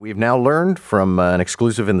We've now learned from an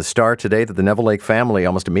exclusive in the Star today that the Neville Lake family,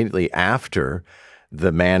 almost immediately after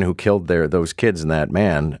the man who killed those kids and that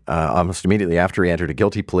man, almost immediately after he entered a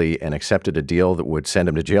guilty plea and accepted a deal that would send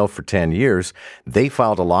him to jail for 10 years, they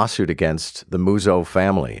filed a lawsuit against the Muzzo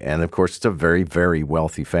family. And of course, it's a very, very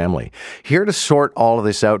wealthy family. Here to sort all of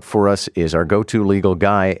this out for us is our go-to legal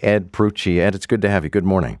guy, Ed Prutschi. Ed, it's good to have you. Good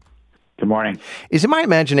morning. Good morning. Is it my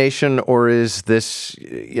imagination, or is this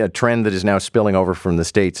a trend that is now spilling over from the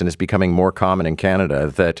States and is becoming more common in Canada,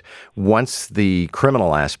 that once the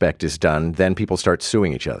criminal aspect is done, then people start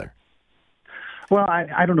suing each other? Well,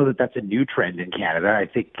 I don't know that that's a new trend in Canada. I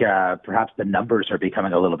think perhaps the numbers are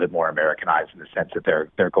becoming a little bit more Americanized in the sense that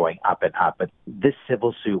they're going up and up. But this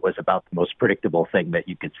civil suit was about the most predictable thing that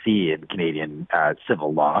you could see in Canadian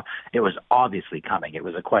civil law. It was obviously coming. It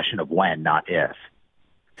was a question of when, not if.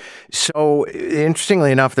 So,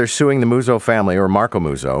 interestingly enough, they're suing the Muzzo family, or Marco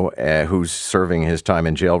Muzzo, who's serving his time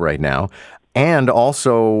in jail right now. And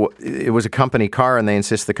also, it was a company car, and they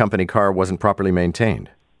insist the company car wasn't properly maintained.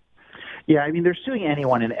 Yeah, I mean, they're suing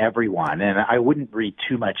anyone and everyone, and I wouldn't read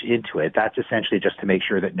too much into it. That's essentially just to make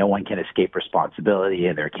sure that no one can escape responsibility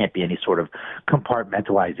and there can't be any sort of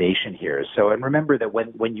compartmentalization here. So, and remember that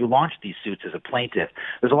when you launch these suits as a plaintiff,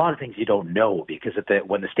 there's a lot of things you don't know, because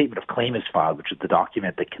when the statement of claim is filed, which is the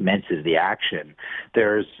document that commences the action,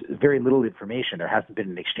 there's very little information. There hasn't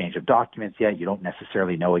been an exchange of documents yet. You don't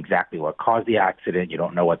necessarily know exactly what caused the accident. You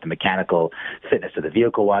don't know what the mechanical fitness of the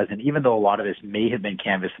vehicle was. And even though a lot of this may have been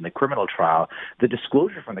canvassed in the criminal trial, the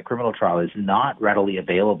disclosure from the criminal trial is not readily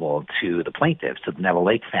available to the plaintiffs, to the Neville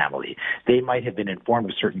Lake family. They might have been informed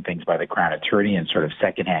of certain things by the Crown Attorney and sort of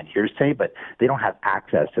secondhand hearsay, but they don't have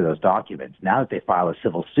access to those documents. Now that they file a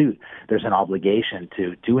civil suit, there's an obligation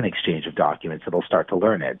to do an exchange of documents, so they'll start to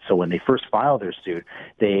learn it. So when they first file their suit,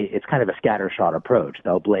 it's kind of a scattershot approach.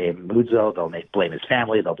 They'll blame Muzzo, they'll blame his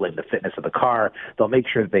family, they'll blame the fitness of the car, they'll make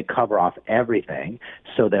sure that they cover off everything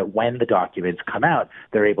so that when the documents come out,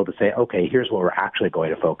 they're able to say, okay, here's what we're actually going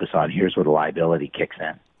to focus on. Here's where the liability kicks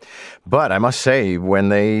in. But I must say, when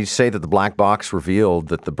they say that the black box revealed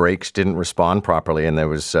that the brakes didn't respond properly, and there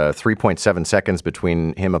was 3.7 seconds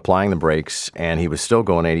between him applying the brakes and he was still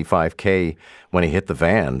going 85K when he hit the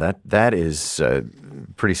van, that is a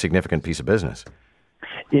pretty significant piece of business.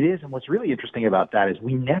 It is, and what's really interesting about that is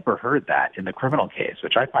we never heard that in the criminal case,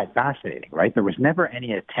 which I find fascinating, right? There was never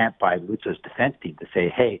any attempt by Muzzo's defense team to say,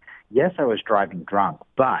 hey, yes, I was driving drunk,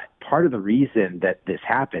 but part of the reason that this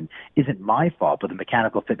happened isn't my fault, but the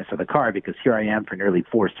mechanical fitness of the car, because here I am for nearly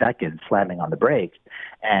 4 seconds slamming on the brakes,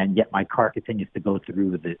 and yet my car continues to go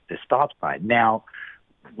through the stop sign. Now,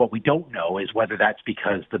 what we don't know is whether that's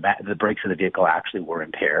because the brakes of the vehicle actually were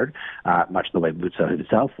impaired, much the way Muzzo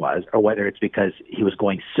himself was, or whether it's because he was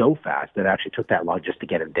going so fast that it actually took that long just to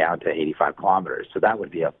get him down to 85 kilometers. So that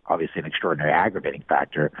would be obviously an extraordinary aggravating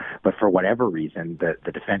factor. But for whatever reason,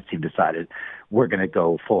 the defense team decided we're going to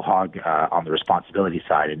go full hog on the responsibility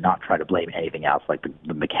side and not try to blame anything else like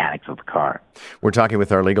the mechanics of the car. We're talking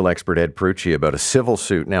with our legal expert, Ed Prutschi, about a civil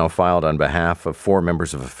suit now filed on behalf of 4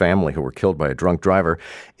 members of a family who were killed by a drunk driver.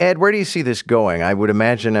 Ed, where do you see this going? I would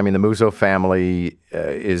imagine, the Muzzo family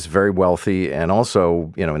is very wealthy and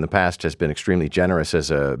also, in the past has been extremely generous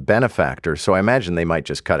as a benefactor. So I imagine they might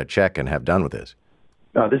just cut a check and have done with this.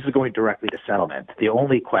 This is going directly to settlement. The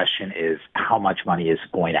only question is how much money is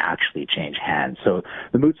going to actually change hands. So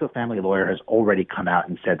the Muzzo family lawyer has already come out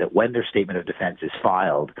and said that when their statement of defense is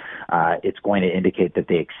filed, it's going to indicate that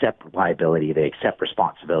they accept liability, they accept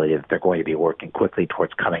responsibility, that they're going to be working quickly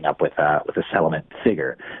towards coming up with a settlement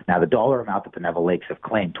figure. Now, the dollar amount that the Neville Lakes have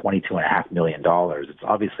claimed, $22.5 million, it's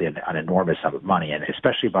obviously an enormous sum of money, and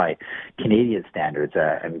especially by Canadian standards,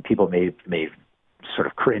 and people may sort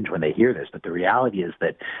of cringe when they hear this, but the reality is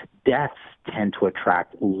that deaths tend to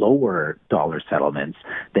attract lower dollar settlements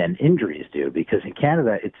than injuries do, because in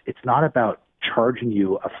Canada, it's not about charging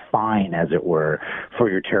you a fine, as it were,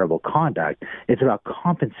 for your terrible conduct. It's about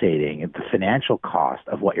compensating the financial cost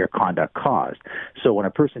of what your conduct caused. So when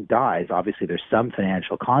a person dies, obviously there's some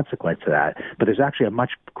financial consequence to that, but there's actually a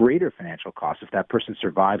much greater financial cost if that person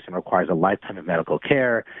survives and requires a lifetime of medical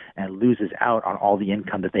care and loses out on all the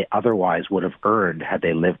income that they otherwise would have earned had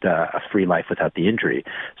they lived a free life without the injury.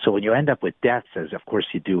 So when you end up with deaths, as of course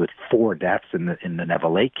you do with 4 deaths in the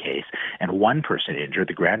Neville Lake case, and 1 person injured,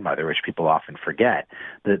 the grandmother, which people often forget,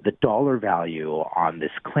 the dollar value on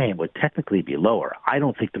this claim would technically be lower. I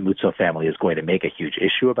don't think the Muzzo family is going to make a huge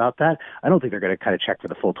issue about that. I don't think they're going to cut a check for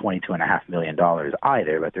the full $22.5 million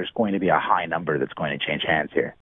either, but there's going to be a high number that's going to change hands here.